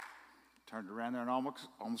Turned around there and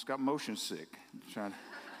almost got motion sick. Trying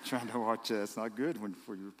to watch that. It's not good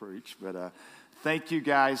for you to preach. But thank you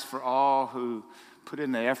guys for all who put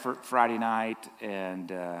in the effort Friday night and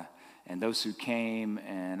those who came.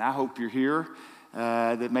 And I hope you're here.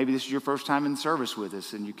 That maybe this is your first time in service with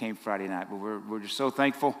us and you came Friday night. But we're just so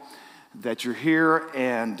thankful that you're here,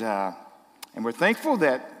 and we're thankful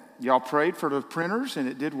that y'all prayed for the printers and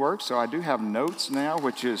it did work. So I do have notes now,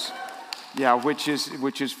 which is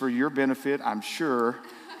for your benefit, I'm sure,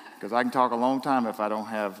 because I can talk a long time if I don't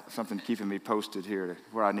have something keeping me posted here to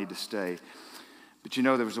where I need to stay. But you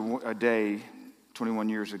know, there was a day 21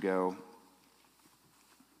 years ago,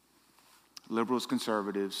 liberals,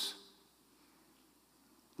 conservatives,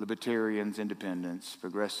 libertarians, independents,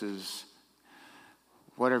 progressives,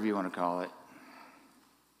 whatever you want to call it,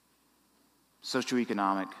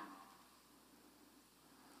 socioeconomic,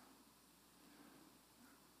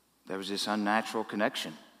 there was this unnatural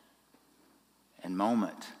connection and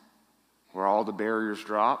moment where all the barriers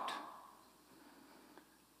dropped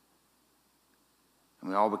and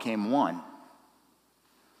we all became one.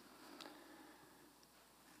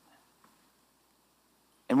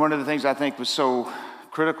 And one of the things I think was so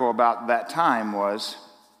critical about that time was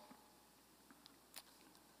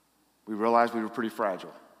we realized we were pretty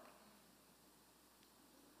fragile.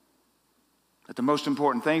 That the most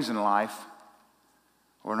important things in life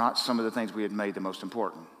were not some of the things we had made the most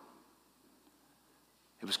important.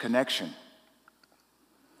 It was connection.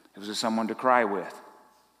 It was someone to cry with,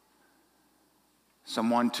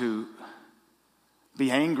 someone to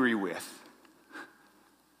be angry with.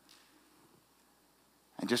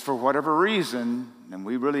 And just for whatever reason, and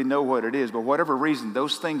we really know what it is, but whatever reason,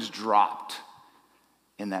 those things dropped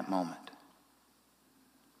in that moment.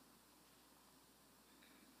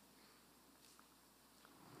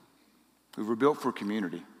 We were built for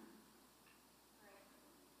community.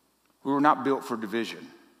 We were not built for division.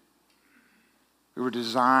 We were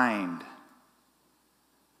designed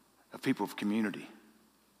of people of community.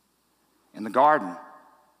 In the garden,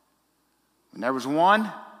 when there was one,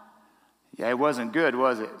 it wasn't good,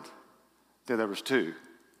 was it? Till there was two.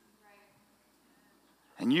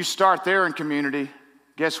 And you start there in community,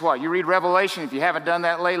 guess what? You read Revelation, if you haven't done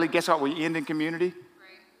that lately, guess what? We end in community.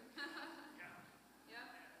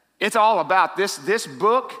 It's all about this. This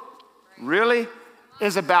book really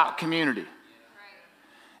is about community.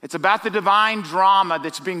 It's about the divine drama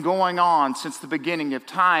that's been going on since the beginning of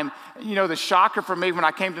time. You know, the shocker for me when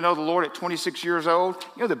I came to know the Lord at 26 years old,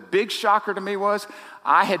 you know, the big shocker to me was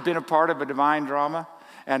I had been a part of a divine drama,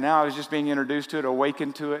 and now I was just being introduced to it,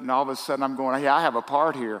 awakened to it, and all of a sudden I'm going, hey, I have a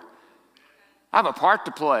part here. I have a part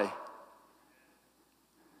to play.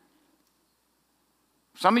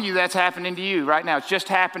 Some of you, that's happening to you right now. It's just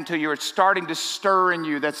happened to you. It's starting to stir in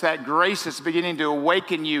you. That's that grace that's beginning to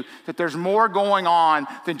awaken you, that there's more going on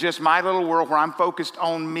than just my little world where I'm focused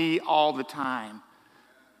on me all the time.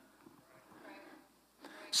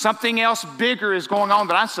 Something else bigger is going on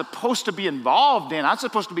that I'm supposed to be involved in. I'm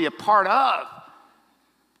supposed to be a part of.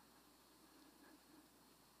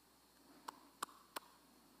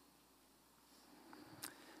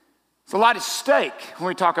 There's a lot at stake when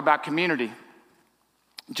we talk about community.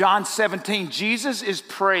 John 17, Jesus is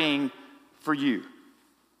praying for you.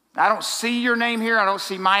 I don't see your name here. I don't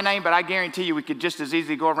see my name, but I guarantee you we could just as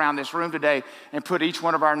easily go around this room today and put each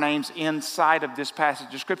one of our names inside of this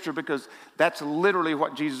passage of Scripture, because that's literally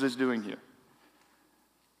what Jesus is doing here.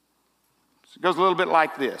 So it goes a little bit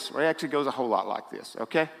like this, or it actually goes a whole lot like this,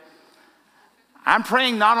 okay? I'm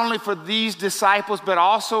praying not only for these disciples, but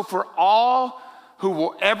also for all who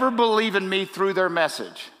will ever believe in me through their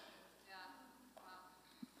message.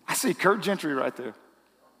 I see Kurt Gentry right there.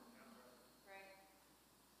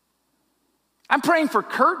 I'm praying for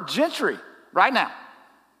Kurt Gentry right now.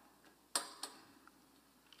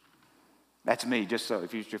 That's me, just so,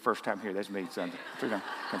 if it's your first time here, that's me. So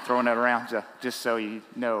I'm throwing that around just so you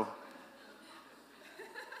know.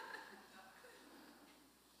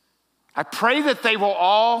 I pray that they will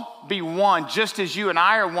all be one, just as you and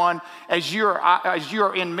I are one, as you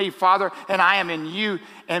are in me, Father, and I am in you.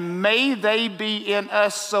 And may they be in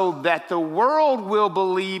us so that the world will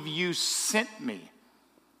believe you sent me.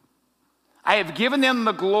 I have given them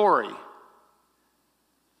the glory.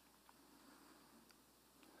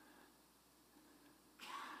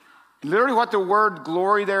 Literally what the word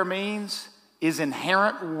glory there means is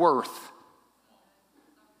inherent worth.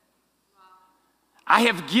 I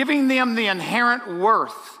have given them the inherent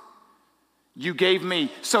worth you gave me,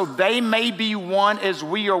 so they may be one as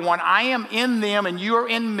we are one. I am in them and you are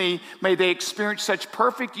in me. May they experience such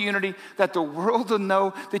perfect unity that the world will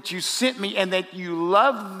know that you sent me and that you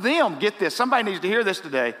love them. Get this, somebody needs to hear this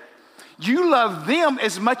today. You love them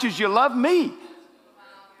as much as you love me.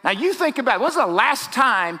 Now you think about it. When's the last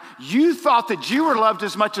time you thought that you were loved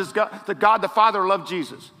as much as God the Father loved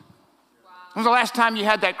Jesus? When's the last time you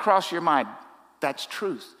had that cross your mind? That's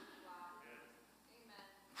truth.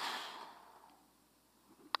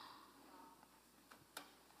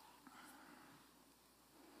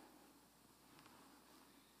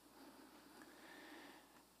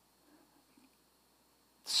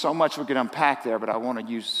 So much we could unpack there, but I want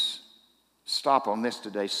to stop on this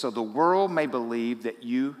today. So the world may believe that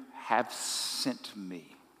you have sent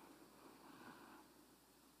me.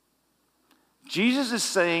 Jesus is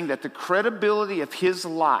saying that the credibility of his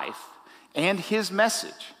life and his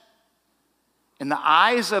message in the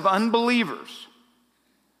eyes of unbelievers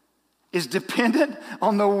is dependent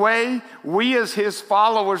on the way we as his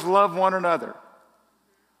followers love one another.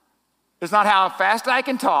 It's not how fast I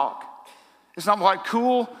can talk. It's not what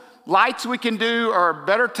cool lights we can do or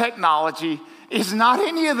better technology. It's not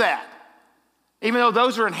any of that. Even though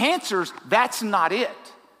those are enhancers, that's not it.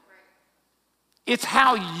 It's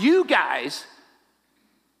how you guys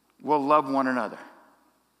will love one another.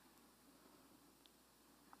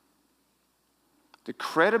 The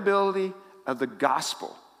credibility of the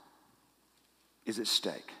gospel is at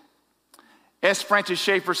stake. S. Francis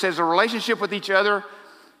Schaeffer says a relationship with each other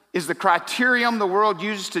is the criterion the world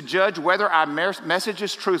uses to judge whether our message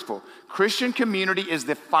is truthful. Christian community is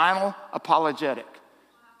the final apologetic.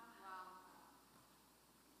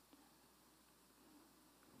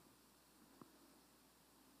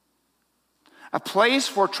 A place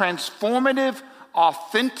for transformative,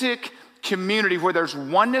 authentic community where there's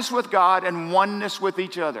oneness with God and oneness with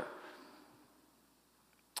each other.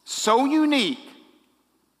 So unique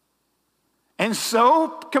and so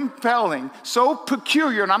compelling, so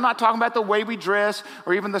peculiar, and I'm not talking about the way we dress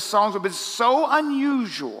or even the songs, but it's so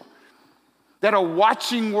unusual that a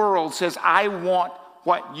watching world says, I want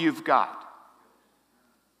what you've got.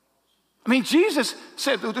 I mean, Jesus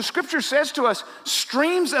said, the scripture says to us,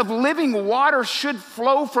 streams of living water should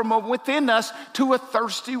flow from within us to a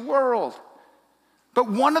thirsty world.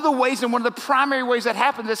 But one of the ways, and one of the primary ways that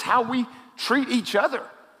happens is how we treat each other.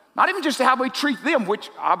 Not even just how we treat them,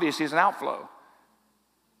 which obviously is an outflow,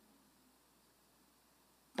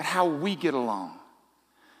 but how we get along.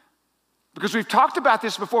 Because we've talked about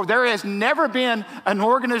this before. There has never been an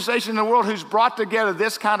organization in the world who's brought together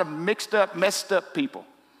this kind of mixed up, messed up people.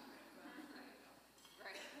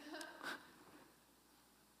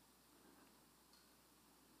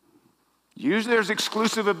 Usually there's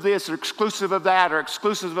exclusive of this or exclusive of that or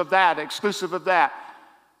exclusive of that, exclusive of that.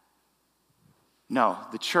 No,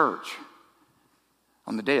 the church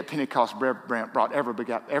on the day of Pentecost brought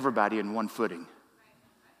everybody in one footing.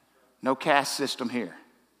 No caste system here.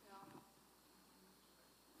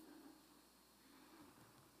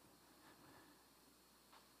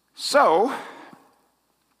 So,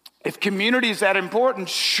 if community is that important,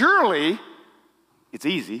 surely it's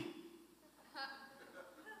easy.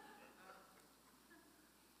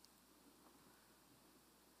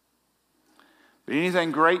 But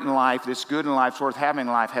anything great in life, that's good in life, worth having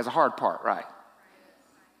in life, has a hard part, right?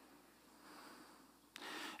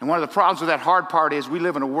 And one of the problems with that hard part is we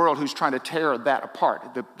live in a world who's trying to tear that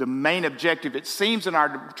apart. The main objective, it seems, in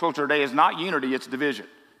our culture today is not unity, it's division.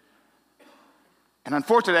 And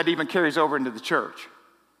unfortunately, that even carries over into the church.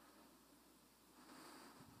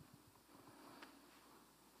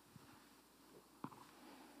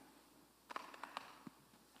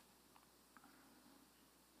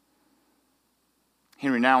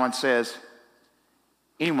 Henry Nouwen says,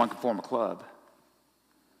 anyone can form a club,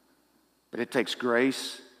 but it takes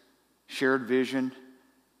grace, shared vision,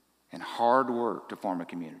 and hard work to form a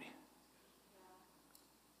community.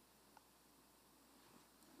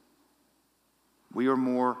 We are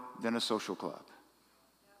more than a social club.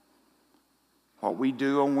 What we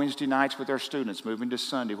do on Wednesday nights with our students, moving to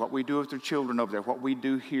Sunday, what we do with their children over there, what we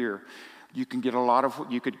do here, you can get a lot of,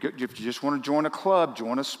 if you just want to join a club,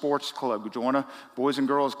 join a sports club, join a boys and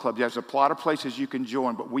girls club. There's a lot of places you can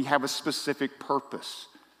join, but we have a specific purpose.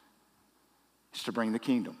 It's to bring the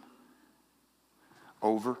kingdom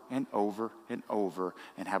over and over and over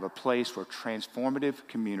and have a place where transformative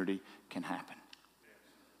community can happen.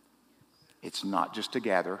 It's not just to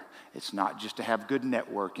gather. It's not just to have good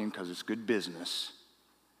networking because it's good business.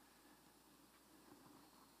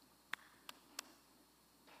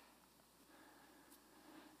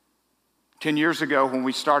 Ten years ago when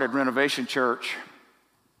we started Renovation Church,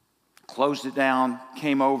 closed it down,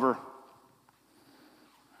 came over.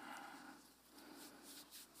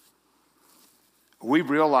 We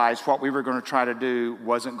realized what we were going to try to do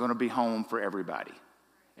wasn't going to be home for everybody.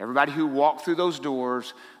 Everybody who walked through those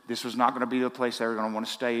doors, this was not going to be the place they were going to want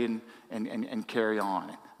to stay and carry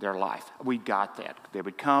on their life. We got that. They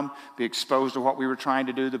would come, be exposed to what we were trying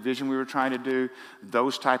to do, the vision we were trying to do,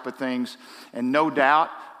 those type of things. And no doubt,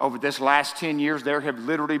 over this last 10 years, there have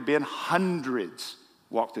literally been hundreds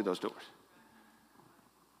walk through those doors.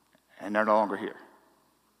 And they're no longer here.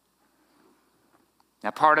 Now,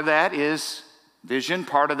 part of that is vision.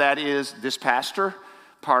 Part of that is this pastor.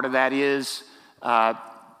 Part of that is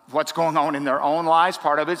what's going on in their own lives.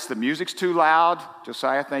 Part of it's the music's too loud.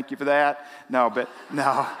 Josiah, thank you for that.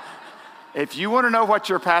 No. If you want to know what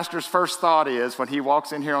your pastor's first thought is when he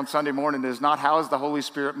walks in here on Sunday morning, it is not how is the Holy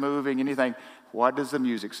Spirit moving, anything. What does the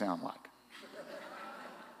music sound like?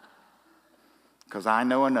 Because I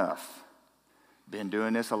know enough. Been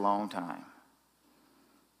doing this a long time.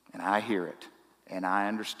 And I hear it. And I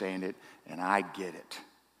understand it. And I get it.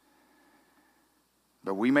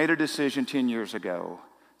 But we made a decision 10 years ago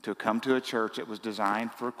to come to a church that was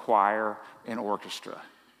designed for choir and orchestra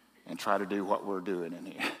and try to do what we're doing in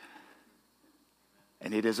here.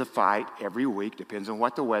 And it is a fight every week. Depends on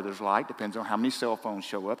what the weather's like. Depends on how many cell phones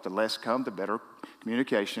show up. The less come, the better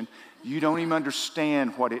communication. You don't even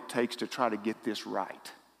understand what it takes to try to get this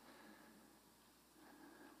right.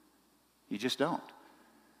 You just don't.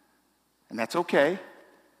 And that's okay.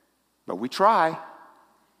 But we try.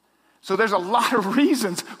 So there's a lot of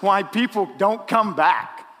reasons why people don't come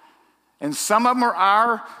back. And some of them are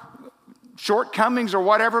our shortcomings or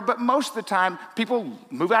whatever, but most of the time, people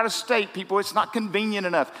move out of state. It's not convenient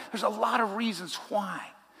enough. There's a lot of reasons why.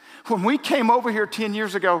 When we came over here 10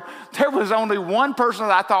 years ago, there was only one person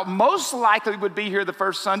that I thought most likely would be here the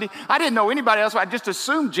first Sunday. I didn't know anybody else, but I just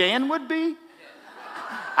assumed Jan would be.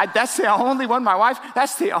 That's the only one, my wife,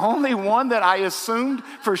 that's the only one that I assumed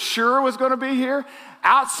for sure was going to be here.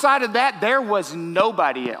 Outside of that, there was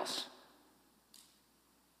nobody else.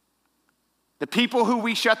 The people who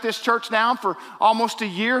we shut this church down for almost a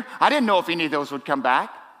year, I didn't know if any of those would come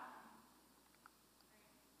back.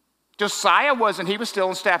 Josiah wasn't, he was still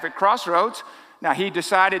on staff at Crossroads. Now he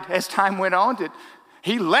decided as time went on that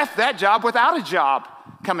he left that job without a job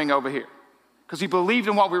coming over here because he believed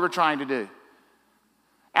in what we were trying to do.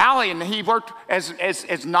 Allie and he worked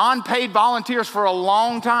as non-paid volunteers for a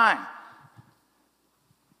long time.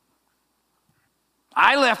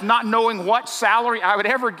 I left not knowing what salary I would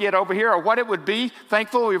ever get over here or what it would be.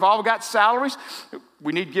 Thankfully, we've all got salaries.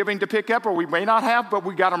 We need giving to pick up or we may not have, but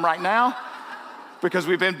we got them right now because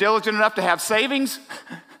we've been diligent enough to have savings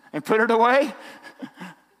and put it away.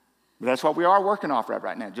 But that's what we are working off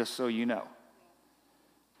right now, just so you know.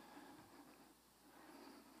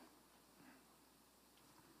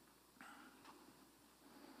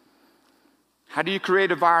 How do you create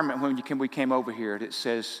an environment when we came over here that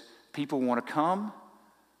says people want to come,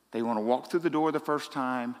 they want to walk through the door the first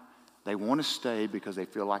time, they want to stay because they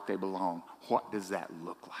feel like they belong? What does that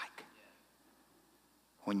look like?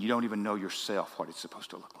 When you don't even know yourself what it's supposed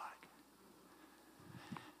to look like.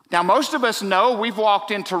 Now, most of us know we've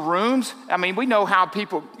walked into rooms. I mean, we know how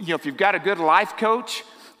people, if you've got a good life coach,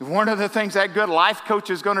 one of the things that good life coach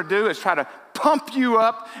is going to do is try to pump you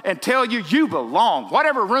up and tell you you belong.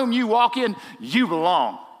 Whatever room you walk in, you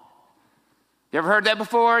belong. You ever heard that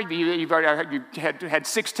before? You've had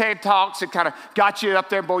 6 TED Talks that kind of got you up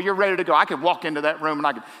there. Boy, you're ready to go. I could walk into that room and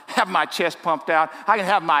I could have my chest pumped out. I can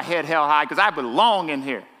have my head held high because I belong in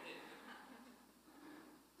here.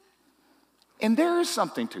 And there is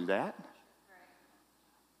something to that.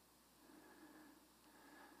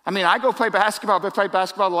 I mean, I go play basketball. I've played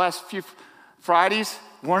basketball the last few Fridays.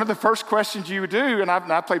 One of the first questions you do, and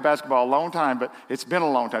I've played basketball a long time, but it's been a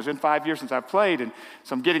long time. It's been 5 years since I've played, and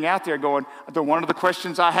so I'm getting out there going, one of the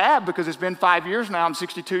questions I have, because it's been 5 years now, I'm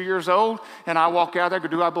 62 years old, and I walk out there and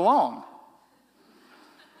go, do I belong?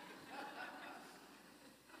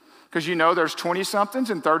 Because there's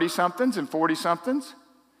 20-somethings and 30-somethings and 40-somethings.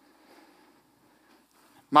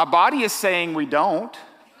 My body is saying we don't.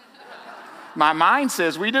 My mind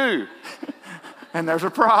says we do. And there's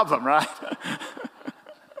a problem, right?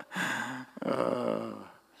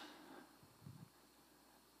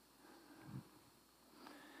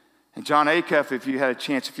 And John Acuff, if you had a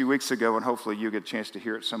chance a few weeks ago, and hopefully you'll get a chance to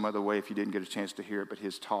hear it some other way if you didn't get a chance to hear it, but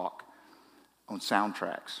his talk on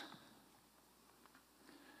soundtracks.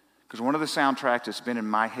 Because one of the soundtracks that's been in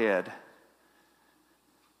my head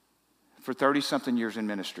for 30-something years in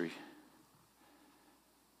ministry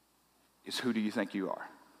is, who do you think you are?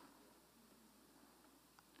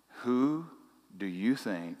 Who do you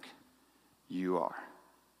think you are?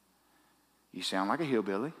 You sound like a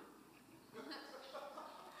hillbilly.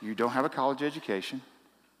 You don't have a college education.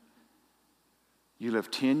 You live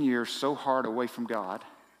 10 years so hard away from God.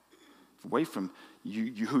 away from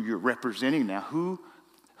you who you're representing now.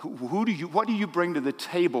 What do you bring to the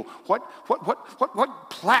table? What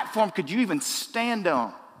platform could you even stand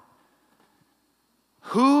on?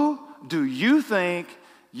 Who do you think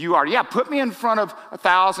you are? Yeah, put me in front of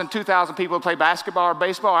 1,000, 2,000 people who play basketball or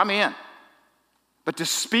baseball, I'm in. But to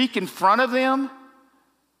speak in front of them?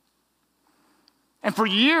 And for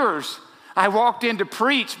years, I walked in to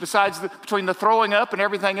preach, between the throwing up and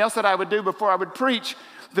everything else that I would do before I would preach.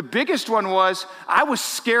 The biggest one was, I was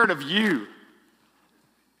scared of you.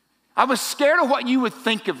 I was scared of what you would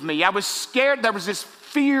think of me. I was scared. There was this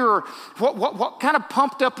fear. What kind of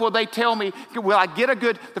pumped up will they tell me? Will I get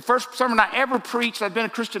the first sermon I ever preached, I'd been a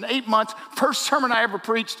Christian 8 months, first sermon I ever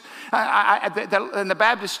preached in the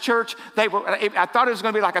Baptist church, I thought it was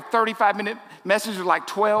going to be like a 35-minute message with like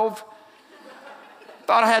 12.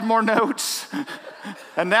 Thought I had more notes.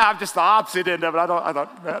 And now I'm just the opposite end of it. I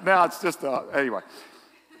thought, now it's just, anyway.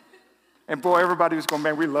 And boy, everybody was going,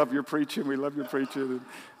 man, we love your preaching. We love your preaching.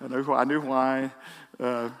 And I knew why.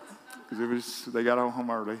 Because they got home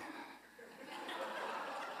early.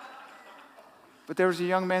 But there was a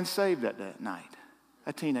young man saved that night,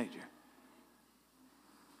 a teenager.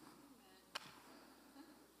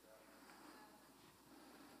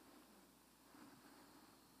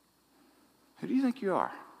 Who do you think you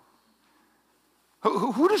are?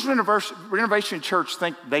 Who does Renovation Church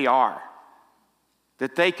think they are?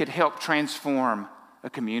 That they could help transform a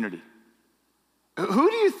community? Who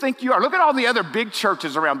do you think you are? Look at all the other big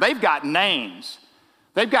churches around. They've got names.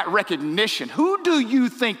 They've got recognition. Who do you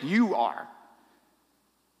think you are?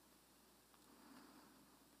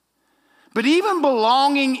 But even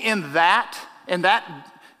belonging in that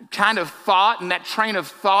kind of thought and that train of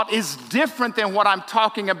thought is different than what I'm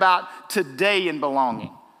talking about today in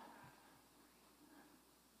belonging.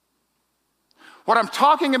 What I'm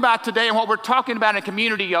talking about today and what we're talking about in a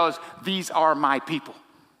community is, these are my people.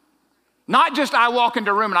 Not just I walk into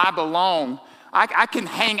a room and I belong. I can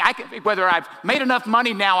hang, whether I've made enough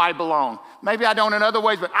money, now I belong. Maybe I don't in other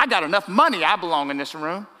ways, but I got enough money, I belong in this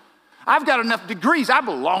room. I've got enough degrees, I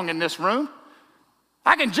belong in this room.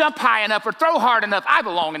 I can jump high enough or throw hard enough, I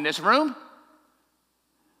belong in this room.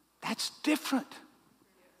 That's different.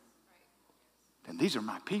 And these are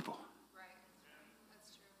my people.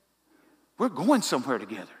 We're going somewhere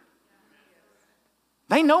together.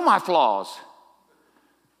 They know my flaws.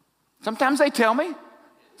 Sometimes they tell me.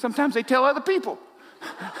 Sometimes they tell other people.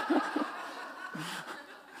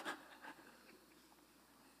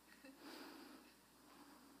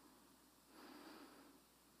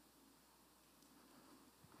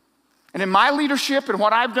 And in my leadership and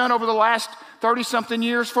what I've done over the last 30-something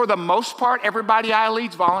years, for the most part, everybody I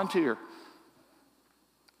lead's volunteer.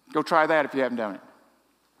 Go try that if you haven't done it.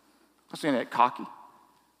 I'm saying that cocky.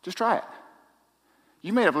 Just try it.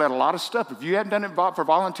 You may have led a lot of stuff. If you hadn't done it for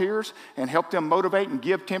volunteers and helped them motivate and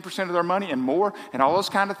give 10% of their money and more and all those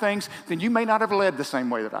kind of things, then you may not have led the same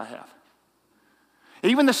way that I have.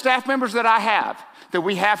 Even the staff members that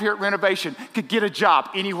we have here at Renovation could get a job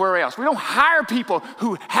anywhere else. We don't hire people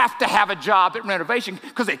who have to have a job at Renovation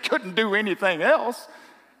because they couldn't do anything else.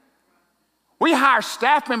 We hire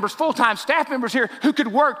staff members, full-time staff members here who could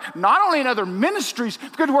work not only in other ministries,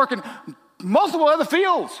 but could work in multiple other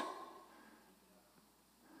fields.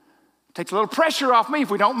 It takes a little pressure off me.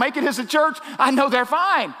 If we don't make it as a church, I know they're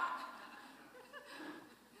fine.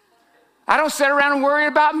 I don't sit around and worry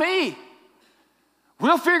about me.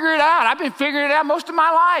 We'll figure it out. I've been figuring it out most of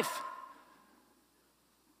my life.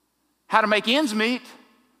 How to make ends meet.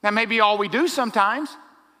 That may be all we do sometimes.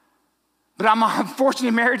 But I'm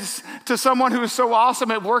unfortunately married to someone who is so awesome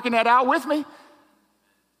at working that out with me.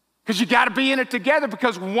 Because you got to be in it together,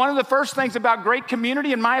 because one of the first things about great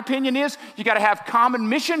community, in my opinion, is you got to have common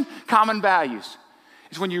mission, common values.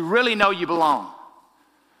 It's when you really know you belong.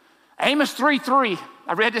 Amos 3:3,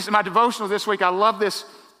 I read this in my devotional this week. I love this.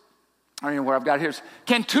 I don't know where I've got it here.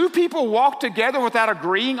 Can two people walk together without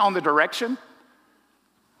agreeing on the direction?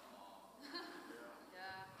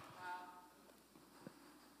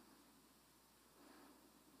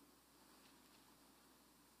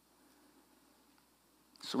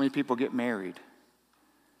 So many people get married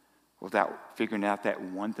without figuring out that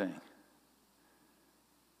one thing.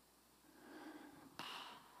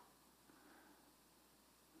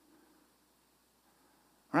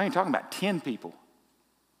 We're not even talking about 10 people.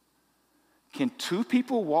 Can two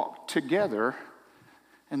people walk together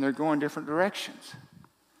and they're going different directions?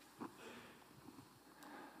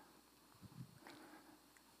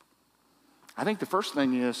 I think the first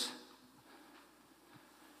thing is,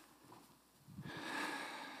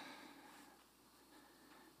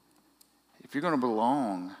 if you're going to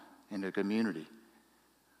belong in a community,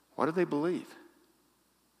 What do they believe?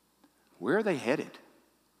 Where are they headed?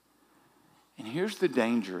 And here's the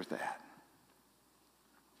danger of that.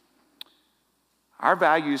 Our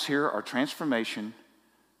values here are transformation,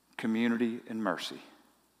 community, and mercy.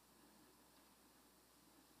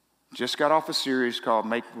 Just got off a series called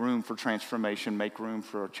Make Room for Transformation, Make Room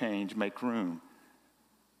for a Change, Make Room.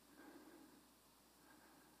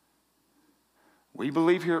 We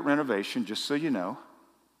believe here at Renovation, just so you know,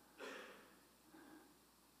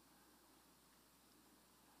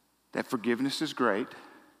 that forgiveness is great,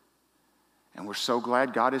 and we're so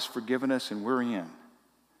glad God has forgiven us and we're in.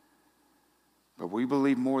 But we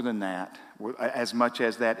believe more than that, as much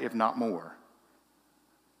as that, if not more,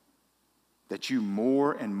 that you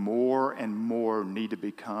more and more and more need to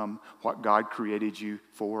become what God created you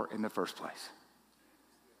for in the first place.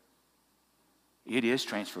 It is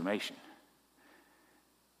transformation.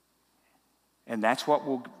 And that's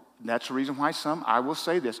the reason why some, I will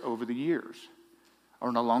say this, over the years,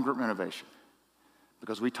 are no longer at Renovation.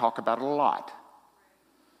 Because we talk about it a lot.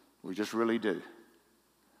 We just really do.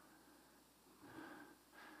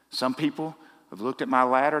 Some people have looked at my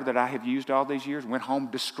ladder that I have used all these years, went home,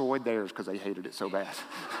 destroyed theirs because they hated it so bad.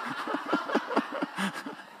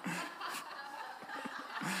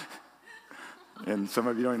 And some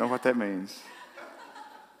of you don't even know what that means.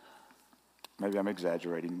 Maybe I'm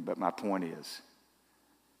exaggerating, but my point is,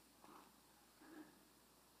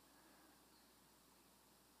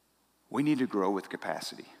 we need to grow with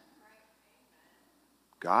capacity.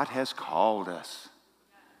 God has called us.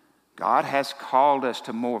 God has called us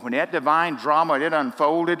to more. When that divine drama, it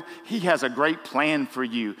unfolded, He has a great plan for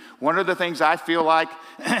you. One of the things I feel like,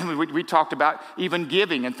 we talked about even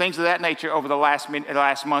giving and things of that nature over the last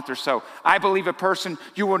month or so. I believe a person,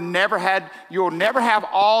 you will never have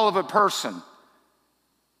all of a person.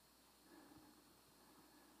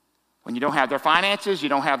 When you don't have their finances, you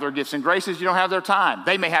don't have their gifts and graces, you don't have their time.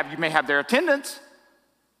 You may have their attendance.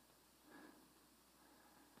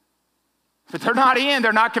 But they're not in,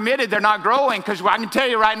 they're not committed, they're not growing. Because I can tell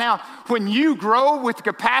you right now, when you grow with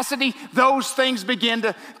capacity, those things begin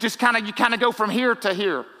to just you kind of go from here to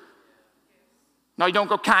here. No, you don't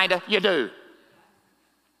go kind of, you do.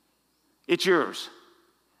 It's yours.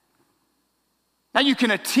 Now you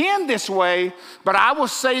can attend this way, but I will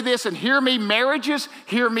say this, and hear me marriages,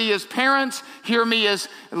 hear me as parents, hear me as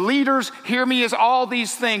leaders, hear me as all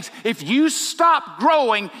these things. If you stop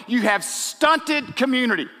growing, you have stunted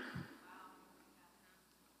community.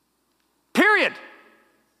 Period.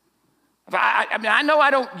 I know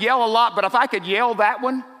I don't yell a lot, but if I could yell that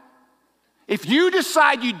one, if you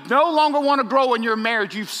decide you no longer want to grow in your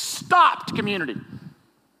marriage, you've stopped community.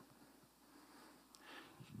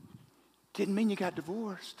 Didn't mean you got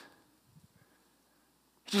divorced.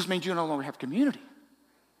 It just means you no longer have community.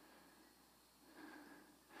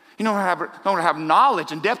 You no longer have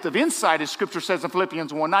knowledge and depth of insight, as Scripture says in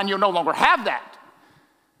Philippians 1:9. You'll no longer have that.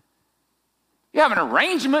 You have an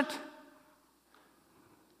arrangement.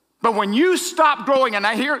 But when you stop growing, and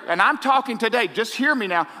I'm talking today, just hear me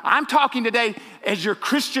now, I'm talking today as your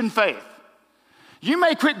Christian faith. You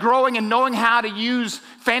may quit growing and knowing how to use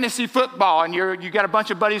fantasy football, and you got a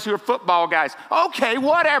bunch of buddies who are football guys. Okay,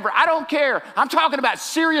 whatever, I don't care. I'm talking about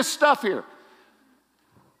serious stuff here.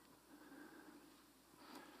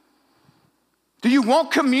 Do you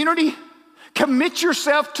want community? Commit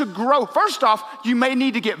yourself to grow. First off, you may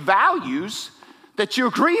need to get values that you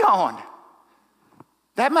agree on.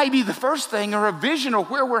 That may be the first thing, or a vision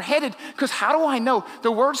of where we're headed. Because how do I know?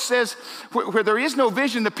 The word says, where there is no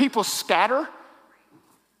vision, the people scatter.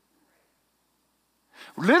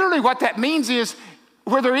 Literally what that means is,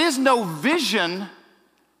 where there is no vision,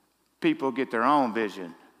 people get their own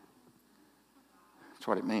vision. That's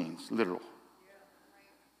what it means, literal.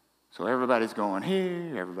 So everybody's going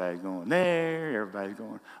here, everybody's going there, everybody's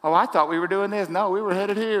going, oh, I thought we were doing this. No, we were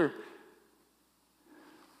headed here.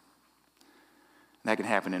 That can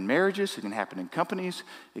happen in marriages, it can happen in companies,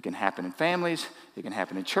 it can happen in families, it can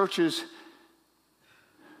happen in churches.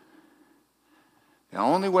 The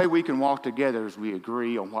only way we can walk together is we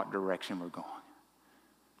agree on what direction we're going.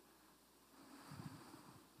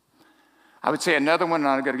 I would say another one, and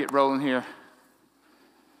I've got to get rolling here,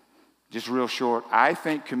 just real short. I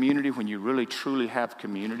think community, when you really truly have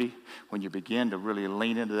community, when you begin to really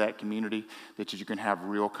lean into that community, that you can have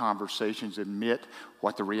real conversations, admit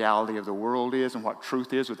what the reality of the world is and what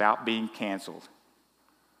truth is without being canceled.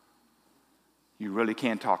 You really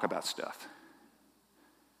can talk about stuff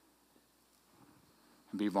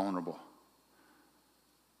and be vulnerable.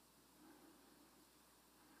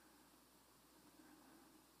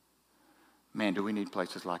 Man, do we need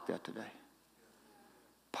places like that today?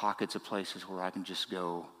 Pockets of places where I can just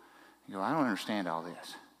go You go, I don't understand all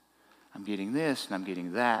this. I'm getting this, and I'm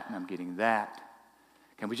getting that, and I'm getting that.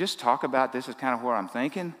 Can we just talk about this as kind of what I'm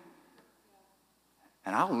thinking?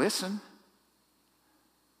 And I'll listen.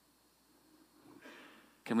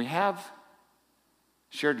 Can we have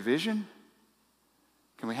shared vision?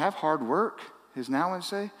 Can we have hard work, as now and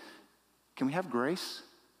say? Can we have grace?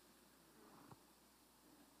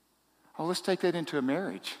 Oh, let's take that into a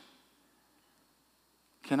marriage.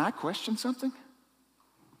 Can I question something?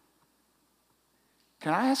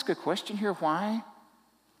 Can I ask a question here? Why?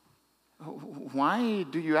 Why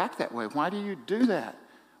do you act that way? Why do you do that?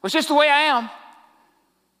 Well, it's just the way I am.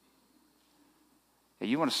 Hey,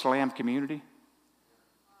 you want to slam community?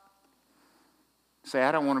 Say,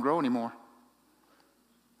 I don't want to grow anymore.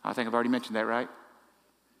 I think I've already mentioned that, right?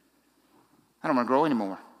 I don't want to grow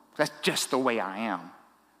anymore. That's just the way I am.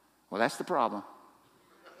 Well, that's the problem.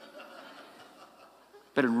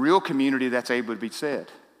 But in real community, that's able to be said.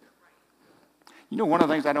 You know, one of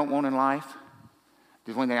the things I don't want in life,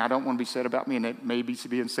 the one thing I don't want to be said about me, and it may be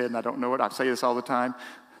being said and I don't know it. I say this all the time.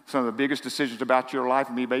 Some of the biggest decisions about your life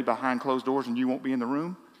will be made behind closed doors and you won't be in the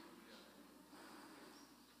room.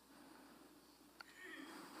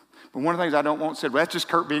 But one of the things I don't want said, well, that's just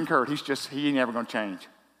Kurt being Kurt. He ain't never going to change.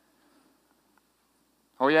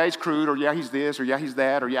 Oh, yeah, he's crude, or yeah, he's this, or yeah, he's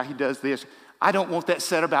that, or yeah, he does this. I don't want that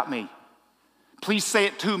said about me. Please say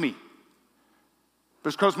it to me.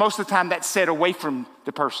 Because most of the time that's said away from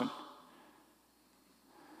the person.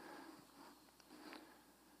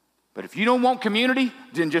 But if you don't want community,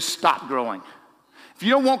 then just stop growing. If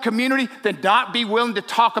you don't want community, then not be willing to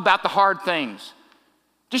talk about the hard things.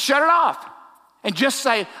 Just shut it off. And just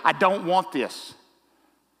say, I don't want this.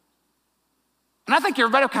 And I think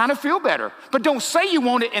everybody will kind of feel better. But don't say you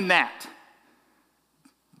want it in that.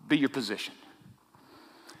 Be your position.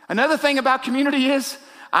 Another thing about community is,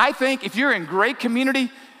 I think if you're in great community,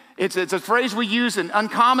 it's a phrase we use in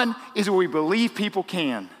Uncommon, is where we believe people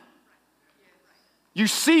can. You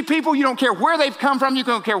see people, you don't care where they've come from, you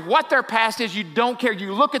don't care what their past is, you don't care.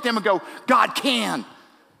 You look at them and go, God can.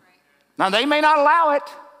 Now, they may not allow it.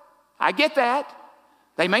 I get that.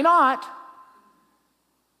 They may not.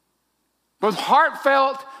 But with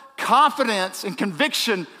heartfelt confidence and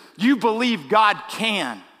conviction, you believe God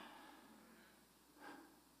can.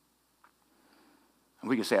 And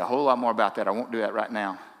we can say a whole lot more about that. I won't do that right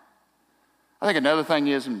now. I think another thing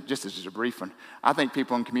is, and just as a brief one, I think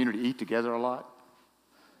people in community eat together a lot.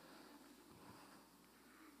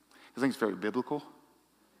 I think it's very biblical.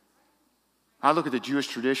 I look at the Jewish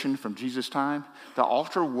tradition from Jesus' time. The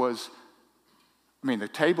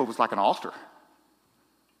table was like an altar.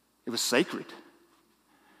 It was sacred.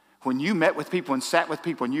 When you met with people and sat with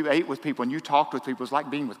people and you ate with people and you talked with people, it was like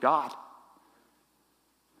being with God.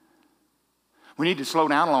 We need to slow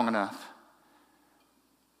down long enough.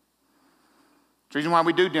 It's the reason why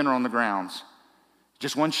we do dinner on the grounds.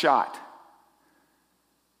 Just one shot.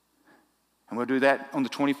 And we'll do that on the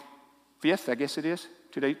 25th, I guess it is,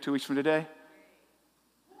 2 weeks from today.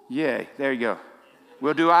 Yay, there you go.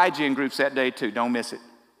 We'll do IGN groups that day too. Don't miss it.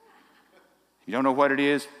 If you don't know what it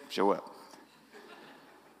is, show up.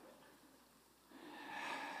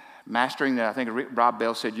 Mastering I think Rob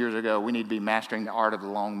Bell said years ago, we need to be mastering the art of the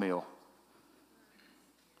long meal.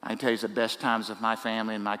 I can tell you it's the best times of my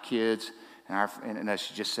family and my kids, and that's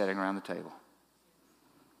just sitting around the table.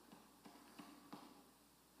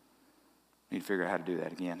 We need to figure out how to do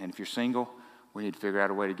that again. And if you're single, we need to figure out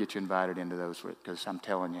a way to get you invited into those, because I'm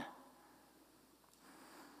telling you.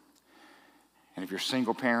 And if you're a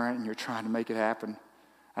single parent and you're trying to make it happen,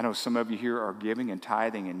 I know some of you here are giving and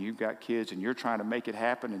tithing and you've got kids and you're trying to make it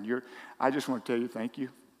happen, and I just want to tell you thank you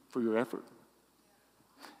for your effort.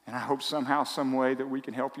 And I hope somehow, some way that we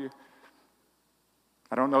can help you.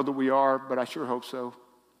 I don't know that we are, but I sure hope so.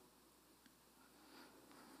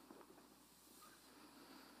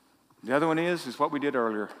 The other one is what we did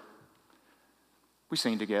earlier. We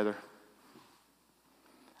sing together.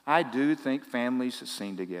 I do think families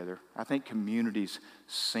sing together. I think communities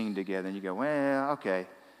sing together. And you go, well, okay.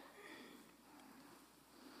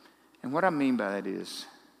 And what I mean by that is,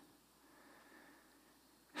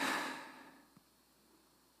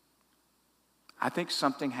 I think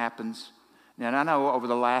something happens. Now, and I know over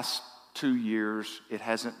the last 2 years, it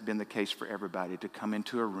hasn't been the case for everybody to come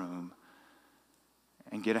into a room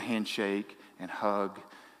and get a handshake and hug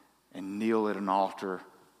and kneel at an altar,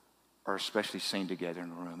 or especially sing together in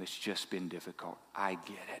a room. It's just been difficult. I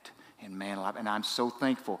get it. And man, and I'm so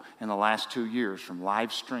thankful in the last 2 years, from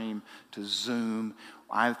live stream to Zoom.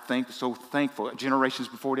 So thankful. Generations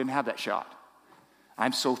before didn't have that shot.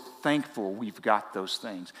 I'm so thankful we've got those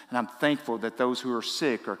things. And I'm thankful that those who are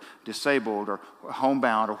sick or disabled or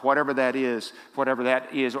homebound or whatever that is, or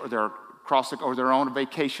they're or they're on a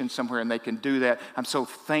vacation somewhere and they can do that. I'm so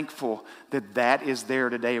thankful that that is there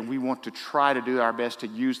today, and we want to try to do our best to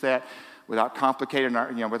use that without complicating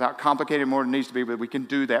more than it needs to be, but we can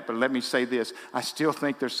do that. But let me say this, I still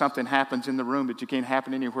think there's something happens in the room that you can't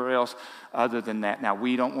happen anywhere else other than that. Now,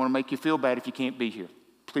 we don't want to make you feel bad if you can't be here.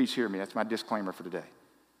 Please hear me. That's my disclaimer for today.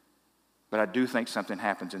 But I do think something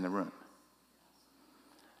happens in the room.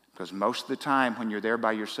 Because most of the time when you're there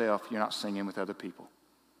by yourself, you're not singing with other people.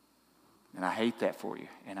 And I hate that for you.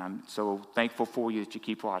 And I'm so thankful for you that you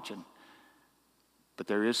keep watching. But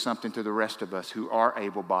there is something to the rest of us who are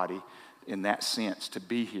able-bodied in that sense to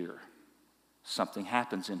be here. Something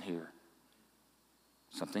happens in here.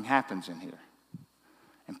 Something happens in here.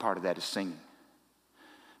 And part of that is singing.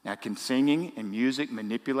 Now, can singing and music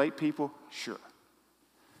manipulate people? Sure.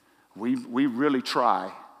 We really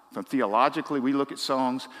try. From theologically, we look at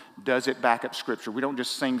songs, does it back up Scripture? We don't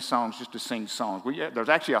just sing songs just to sing songs. There's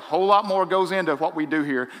actually a whole lot more goes into what we do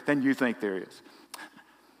here than you think there is.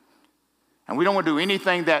 And we don't want to do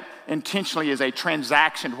anything that intentionally is a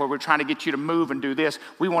transaction where we're trying to get you to move and do this.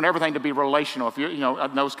 We want everything to be relational,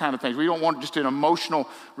 those kind of things. We don't want just an emotional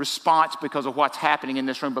response because of what's happening in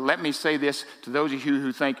this room. But let me say this to those of you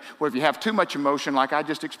who think, well, if you have too much emotion, like I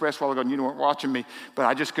just expressed a while ago, and you weren't watching me, but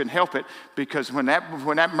I just couldn't help it, because when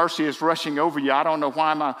that mercy is rushing over you, I don't know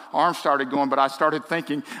why my arm started going, but I started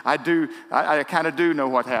thinking, I kind of do know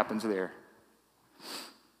what happens there.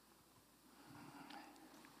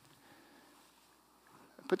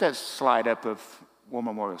 Put that slide up of War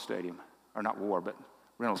Memorial Stadium. Or not War, but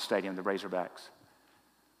Reynolds Stadium, the Razorbacks.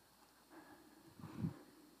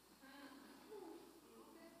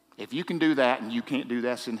 If you can do that and you can't do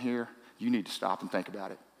this in here, you need to stop and think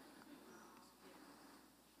about it.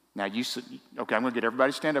 Now, okay, I'm going to get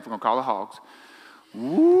everybody to stand up. We're going to call the Hogs.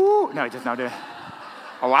 Woo! No, just not do it.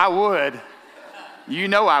 Oh, I would. You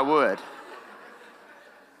know I would.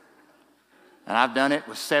 And I've done it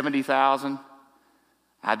with 70,000.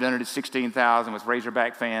 I've done it at 16,000 with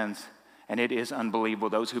Razorback fans, and it is unbelievable.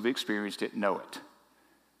 Those who've experienced it know it.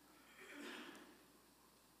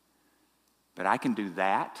 But I can do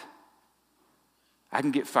that. I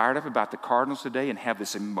can get fired up about the Cardinals today and have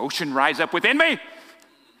this emotion rise up within me.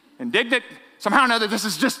 Indignant. Somehow or another, this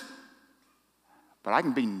is just... But I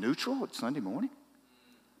can be neutral at Sunday morning?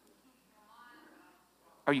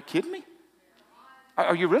 Are you kidding me?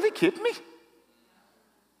 Are you really kidding me?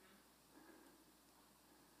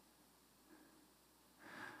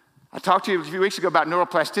 I talked to you a few weeks ago about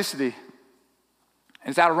neuroplasticity.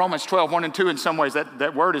 It's out of Romans 12, 1 and 2 in some ways.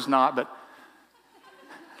 That word is not, but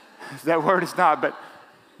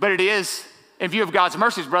it is. In view of God's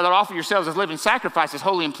mercies, brother, offer yourselves as living sacrifices,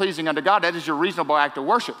 holy and pleasing unto God. That is your reasonable act of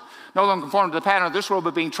worship. No longer conformed to the pattern of this world,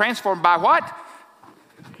 but being transformed by what?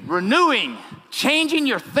 Renewing, changing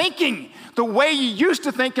your thinking. The way you used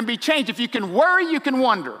to think can be changed. If you can worry, you can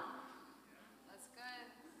wonder.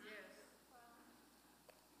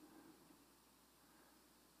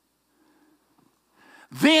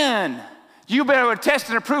 Then you'll be able to test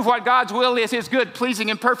and approve what God's will is, his good,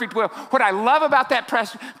 pleasing, and perfect will. What I love about that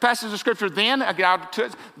passage of Scripture, then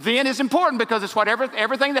is important because it's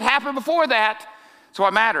everything that happened before that. It's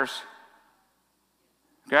what matters.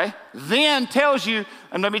 Okay? Then tells you,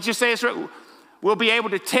 and let me just say this, we'll be able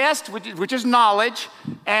to test, which is knowledge,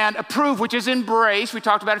 and approve, which is embrace. We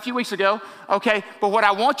talked about it a few weeks ago. Okay? But what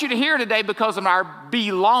I want you to hear today, because of our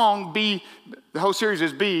the whole series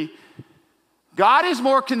is B, God is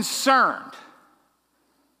more concerned.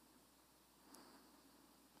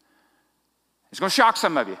 It's going to shock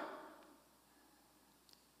some of you.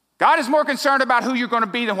 God is more concerned about who you're going to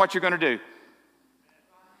be than what you're going to do.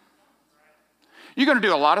 You're going to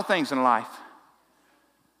do a lot of things in life,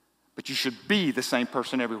 but you should be the same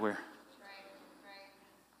person everywhere.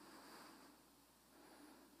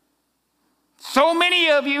 So many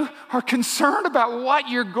of you are concerned about what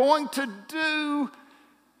you're going to do.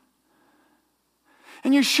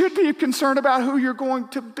 And you should be concerned about who you're going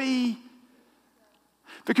to be.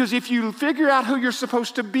 Because if you figure out who you're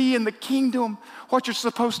supposed to be in the kingdom, what you're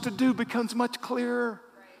supposed to do becomes much clearer.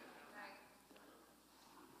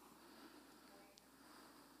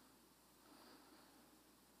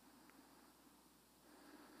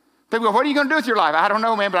 People go, what are you going to do with your life? I don't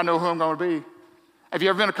know, man, but I know who I'm going to be. Have you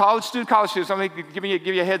ever been a college student? Let me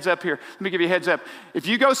give you a heads up here. Let me give you a heads up. If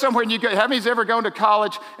you go somewhere and how many's ever gone to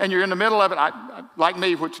college and you're in the middle of it, like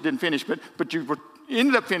me, which didn't finish, but you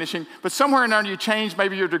ended up finishing, but somewhere in there you changed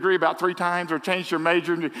maybe your degree about 3 times or changed your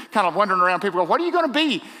major and you're kind of wandering around. People go, what are you going to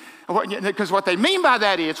be? Because what they mean by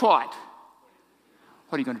that is what?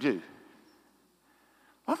 What are you going to do?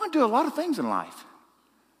 Well, I'm going to do a lot of things in life.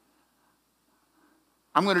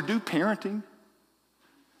 I'm going to do parenting.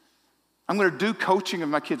 I'm going to do coaching of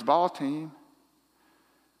my kids' ball team.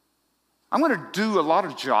 I'm going to do a lot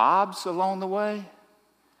of jobs along the way.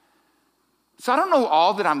 So I don't know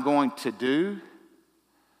all that I'm going to do,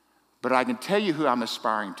 but I can tell you who I'm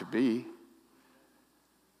aspiring to be.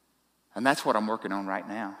 And that's what I'm working on right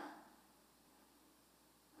now.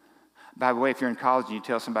 By the way, if you're in college and you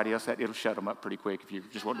tell somebody else that, it'll shut them up pretty quick if you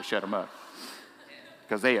just want to shut them up.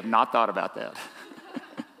 Because they have not thought about that.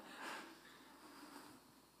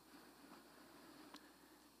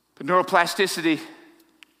 But neuroplasticity,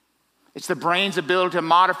 it's the brain's ability to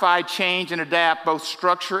modify, change, and adapt both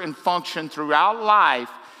structure and function throughout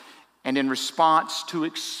life and in response to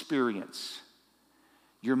experience.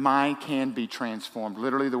 Your mind can be transformed.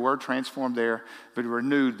 Literally, the word transformed there, but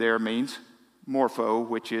renewed there means morpho,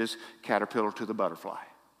 which is caterpillar to the butterfly.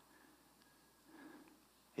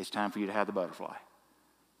 It's time for you to have the butterfly.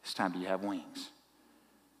 It's time for you to have wings.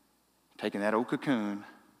 Taking that old cocoon,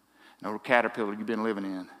 an old caterpillar you've been living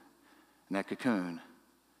in that cocoon,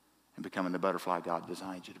 and becoming the butterfly God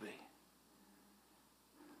designed you to be.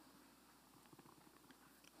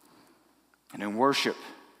 And in worship,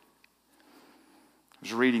 I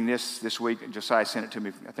was reading this week, and Josiah sent it to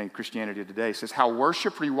me, I think Christianity Today. It says, how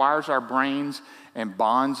worship rewires our brains and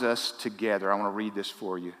bonds us together. I want to read this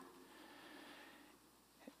for you.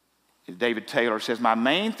 David Taylor says, my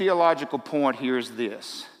main theological point here is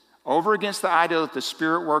this. Over against the idea that the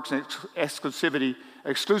Spirit works in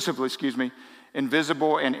exclusively, in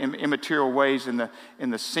visible and immaterial ways in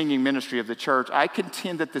the singing ministry of the church, I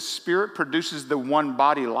contend that the Spirit produces the one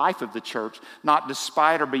body life of the church, not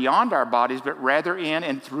despite or beyond our bodies, but rather in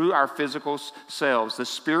and through our physical selves. The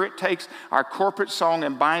Spirit takes our corporate song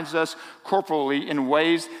and binds us corporally in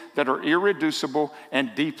ways that are irreducible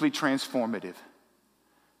and deeply transformative.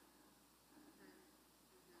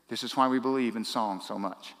 This is why we believe in song so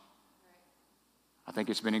much. I think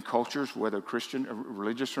it's been in cultures, whether Christian or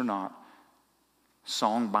religious or not,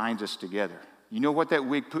 song binds us together. You know what that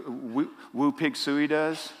Woo Pig Sooie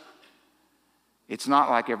does? It's not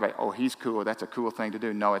like everybody, oh, he's cool, that's a cool thing to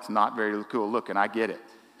do. No, it's not very cool looking, I get it.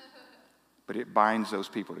 But it binds those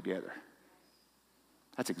people together.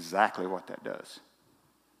 That's exactly what that does.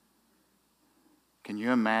 Can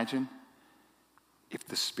you imagine if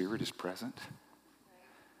the Spirit is present?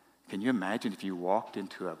 Can you imagine if you walked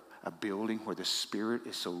into a building where the Spirit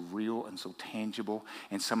is so real and so tangible,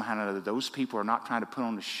 and somehow or another those people are not trying to put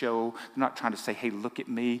on a show, they're not trying to say, hey, look at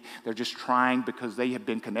me. They're just trying because they have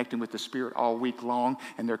been connecting with the Spirit all week long,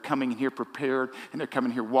 and they're coming in here prepared, and they're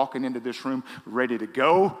coming here walking into this room ready to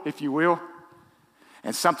go, if you will.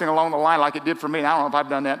 And something along the line like it did for me, and I don't know if I've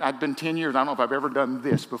done that. I've been 10 years. I don't know if I've ever done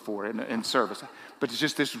this before in service. But it's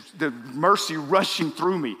just the mercy rushing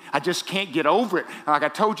through me. I just can't get over it. And like I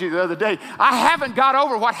told you the other day, I haven't got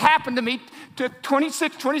over what happened to me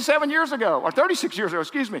 27 years ago, or 36 years ago,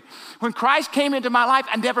 excuse me. When Christ came into my life,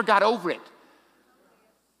 I never got over it.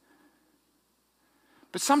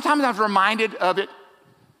 But sometimes I was reminded of it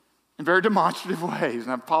in very demonstrative ways.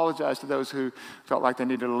 And I apologize to those who felt like they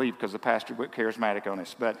needed to leave because the pastor went charismatic on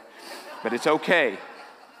us. But it's okay.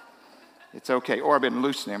 It's okay. Or I've been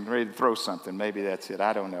loosening. I'm ready to throw something. Maybe that's it.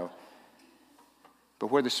 I don't know. But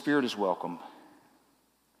where the Spirit is welcome,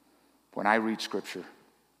 when I read Scripture,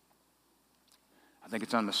 I think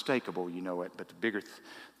it's unmistakable, you know it. But the bigger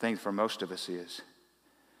thing for most of us is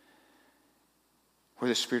where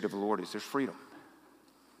the Spirit of the Lord is, there's freedom.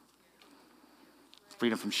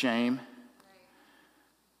 Freedom from shame,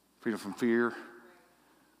 freedom from fear,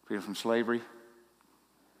 freedom from slavery.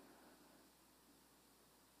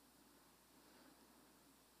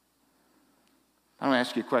 I'm going to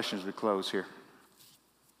ask you a question as we close here.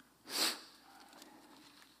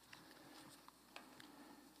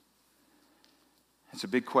 It's a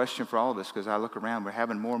big question for all of us because I look around, we're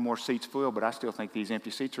having more and more seats filled, but I still think these empty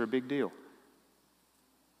seats are a big deal.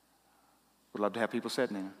 Would love to have people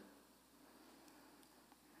sitting in them.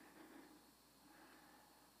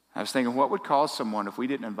 I was thinking, what would cause someone, if we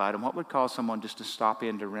didn't invite them, what would cause someone just to stop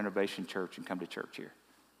into Renovation Church and come to church here?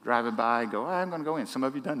 Driving by and go, I'm going to go in. Some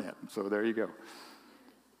of you have done that, so there you go.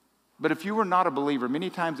 But if you were not a believer, many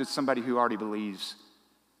times it's somebody who already believes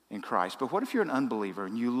in Christ. But what if you're an unbeliever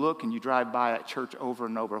and you look and you drive by that church over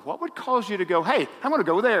and over? What would cause you to go, hey, I'm going to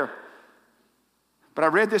go there? But I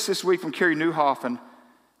read this week from Kerry Newhoff, and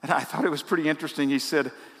I thought it was pretty interesting. He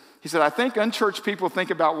said, I think unchurched people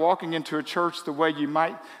think about walking into a church the way you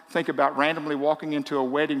might think about randomly walking into a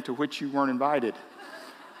wedding to which you weren't invited.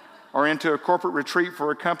 or into a corporate retreat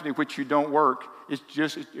for a company which you don't work,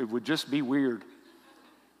 it would just be weird.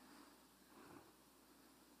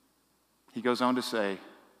 He goes on to say,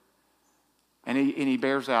 and he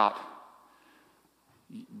bears out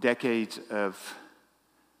decades of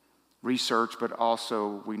research, but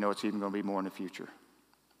also we know it's even going to be more in the future.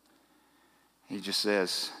 He just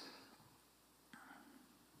says,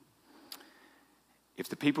 if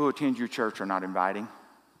the people who attend your church are not inviting,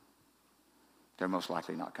 they're most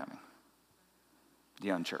likely not coming. The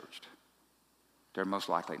unchurched, they're most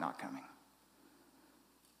likely not coming.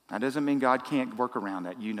 That doesn't mean God can't work around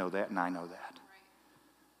that. You know that, and I know that.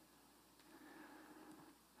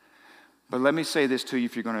 But let me say this to you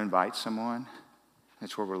if you're going to invite someone.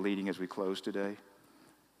 That's where we're leading as we close today.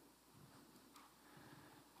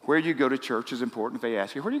 Where you go to church is important. If they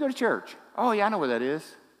ask you, where do you go to church? Oh, yeah, I know where that is.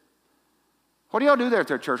 What do y'all do there at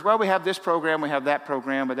their church? Well, we have this program, we have that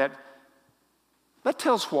program, but that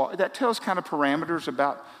tells what? That tells kind of parameters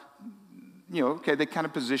about, okay, they kind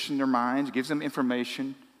of position their minds, gives them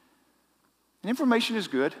information. And information is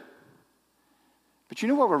good. But you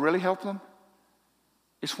know what will really help them?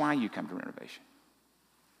 It's why you come to Renovation.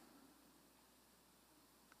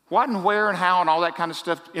 What and where and how and all that kind of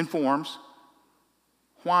stuff informs.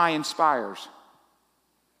 Why inspires.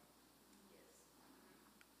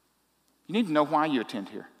 You need to know why you attend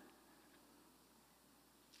here.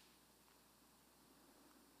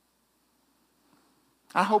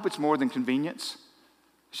 I hope it's more than convenience.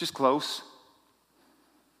 It's just close.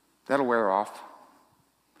 That'll wear off.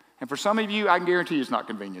 And for some of you, I can guarantee you it's not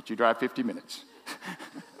convenient. You drive 50 minutes.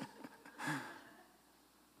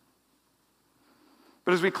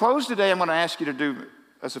 But as we close today, I'm going to ask you to do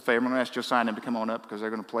us a favor. I'm going to ask Josiah and them to come on up because they're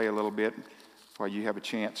going to play a little bit while you have a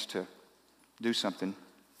chance to do something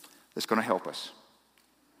that's going to help us.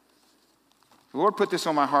 The Lord put this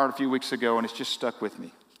on my heart a few weeks ago, and it's just stuck with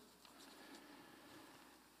me.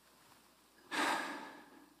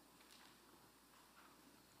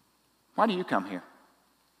 Why do you come here?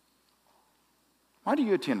 Why do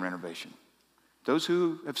you attend Renovation? Those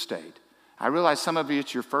who have stayed. I realize some of you,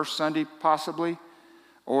 it's your first Sunday possibly,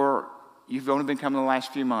 or you've only been coming the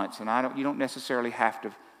last few months, and you don't necessarily have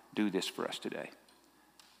to do this for us today.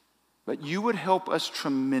 But you would help us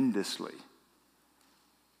tremendously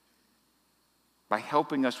by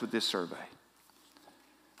helping us with this survey.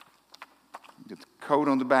 Get the code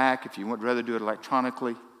on the back if you would rather do it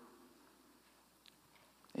electronically.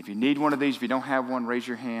 If you need one of these, if you don't have one, raise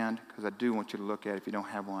your hand, because I do want you to look at it if you don't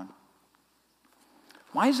have one.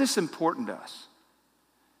 Why is this important to us?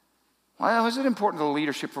 Why is it important to the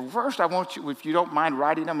leadership? First, I want you, if you don't mind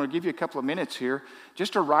writing, I'm going to give you a couple of minutes here,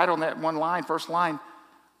 just to write on that one line, first line.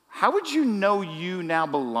 How would you know you now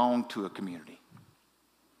belong to a community?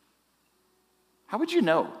 How would you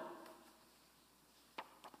know?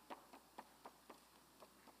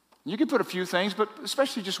 You could put a few things, but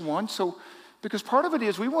especially just one. So, because part of it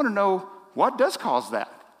is we want to know what does cause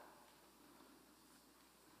that.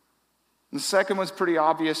 And the second one's pretty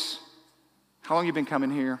obvious. How long have you been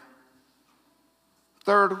coming here?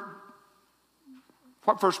 Third,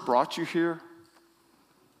 what first brought you here?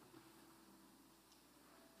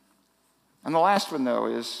 And the last one, though,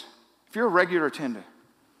 is if you're a regular attendant,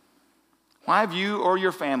 why have you or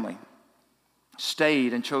your family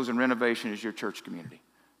stayed and chosen Renovation as your church community?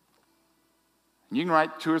 And you can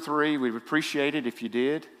write 2 or 3. We'd appreciate it if you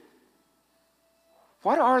did.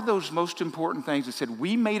 What are those most important things that said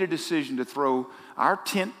we made a decision to throw our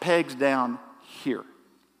tent pegs down here?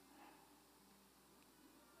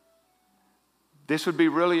 This would be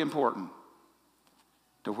really important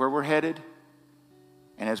to where we're headed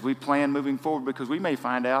and as we plan moving forward, because we may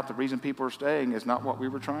find out the reason people are staying is not what we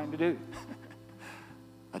were trying to do.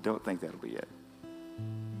 I don't think that'll be it.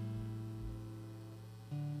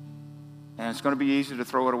 And it's going to be easy to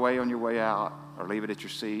throw it away on your way out or leave it at your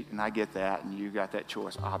seat, and I get that, and you got that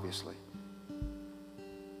choice, obviously.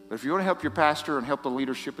 But if you want to help your pastor and help the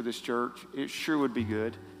leadership of this church, it sure would be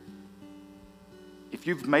good. If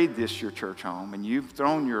you've made this your church home and you've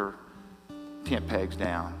thrown your tent pegs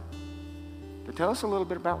down, to tell us a little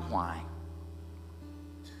bit about why.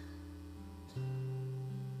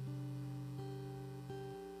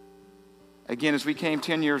 Again, as we came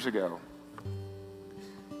 10 years ago,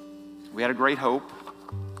 we had a great hope.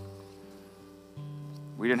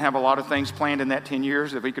 We didn't have a lot of things planned in that 10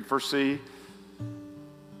 years that we could foresee.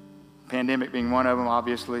 Pandemic being one of them,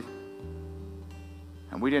 obviously.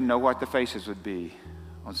 And we didn't know what the faces would be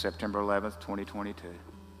on September 11th, 2022.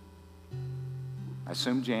 I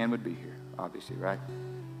assumed Jan would be here, obviously, right?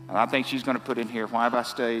 And I think she's going to put in here, why have I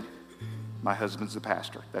stayed? My husband's the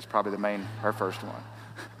pastor. That's probably her first one.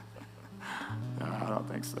 No, I don't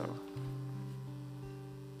think so.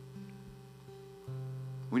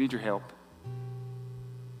 We need your help.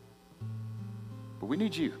 But we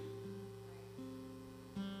need you.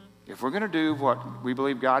 If we're going to do what we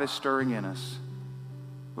believe God is stirring in us,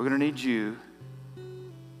 we're going to need you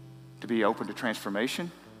to be open to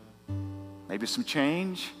transformation, maybe some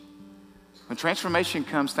change. When transformation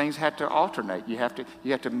comes, things have to alternate. You have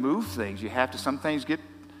to move things. Some things get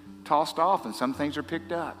tossed off and some things are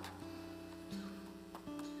picked up.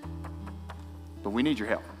 But we need your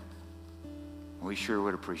help. And we sure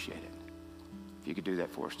would appreciate it if you could do that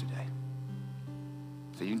for us today.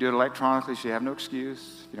 So you can do it electronically, so you have no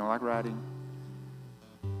excuse if you don't like writing.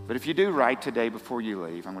 But if you do write today before you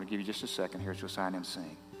leave, I'm going to give you just a second here to sign and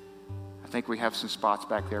sing. I think we have some spots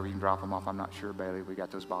back there where you can drop them off. I'm not sure, Bailey. We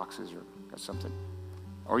got those boxes or got something.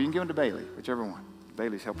 Or you can give them to Bailey, whichever one.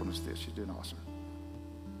 Bailey's helping us with this. She's doing awesome.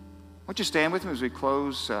 Why don't you stand with me as we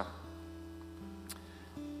close the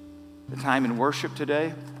time in worship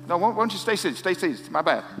today? No, why don't you stay seated? Stay seated. My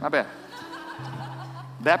bad.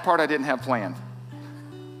 That part I didn't have planned.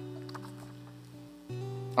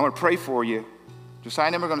 I want to pray for you. Josiah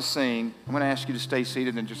and I are going to sing. I'm going to ask you to stay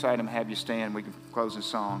seated, and Josiah and I have you stand. We can close in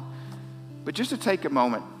song. But just to take a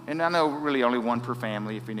moment, and I know really only one per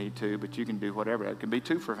family if you need to, but you can do whatever. It can be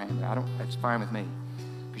two per family. That's fine with me,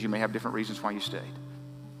 because you may have different reasons why you stayed.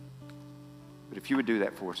 But if you would do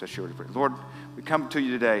that for us, I sure would appreciate it. Lord, we come to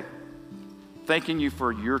you today thanking you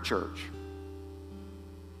for your church.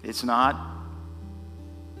 It's not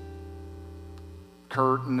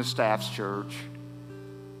Kurt and the staff's church,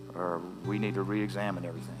 or we need to re-examine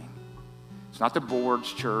everything. It's not the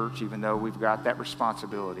board's church, even though we've got that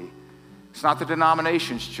responsibility. It's not the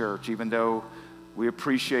denomination's church, even though we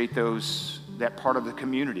appreciate that part of the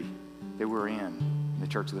community that we're in the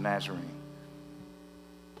Church of the Nazarene.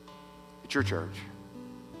 It's your church.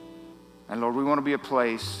 And Lord, we want to be a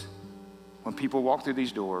place when people walk through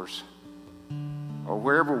these doors, or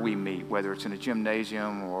wherever we meet, whether it's in a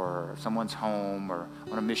gymnasium or someone's home or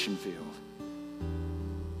on a mission field,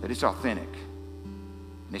 that it's authentic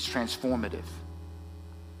and it's transformative,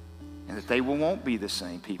 and that they won't be the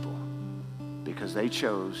same people because they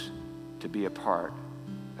chose to be a part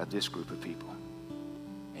of this group of people,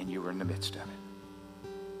 and you were in the midst of it.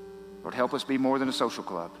 Lord, help us be more than a social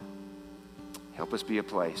club. Help us be a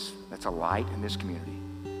place that's a light in this community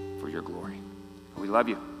for your glory. We love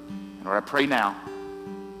you. And Lord, I pray now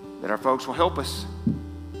that our folks will help us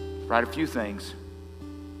write a few things,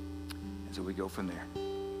 and so we go from there.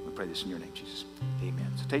 We pray this in your name, Jesus.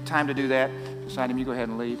 Amen. So take time to do that. Josiah, you go ahead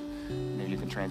and lead, and then you can transition.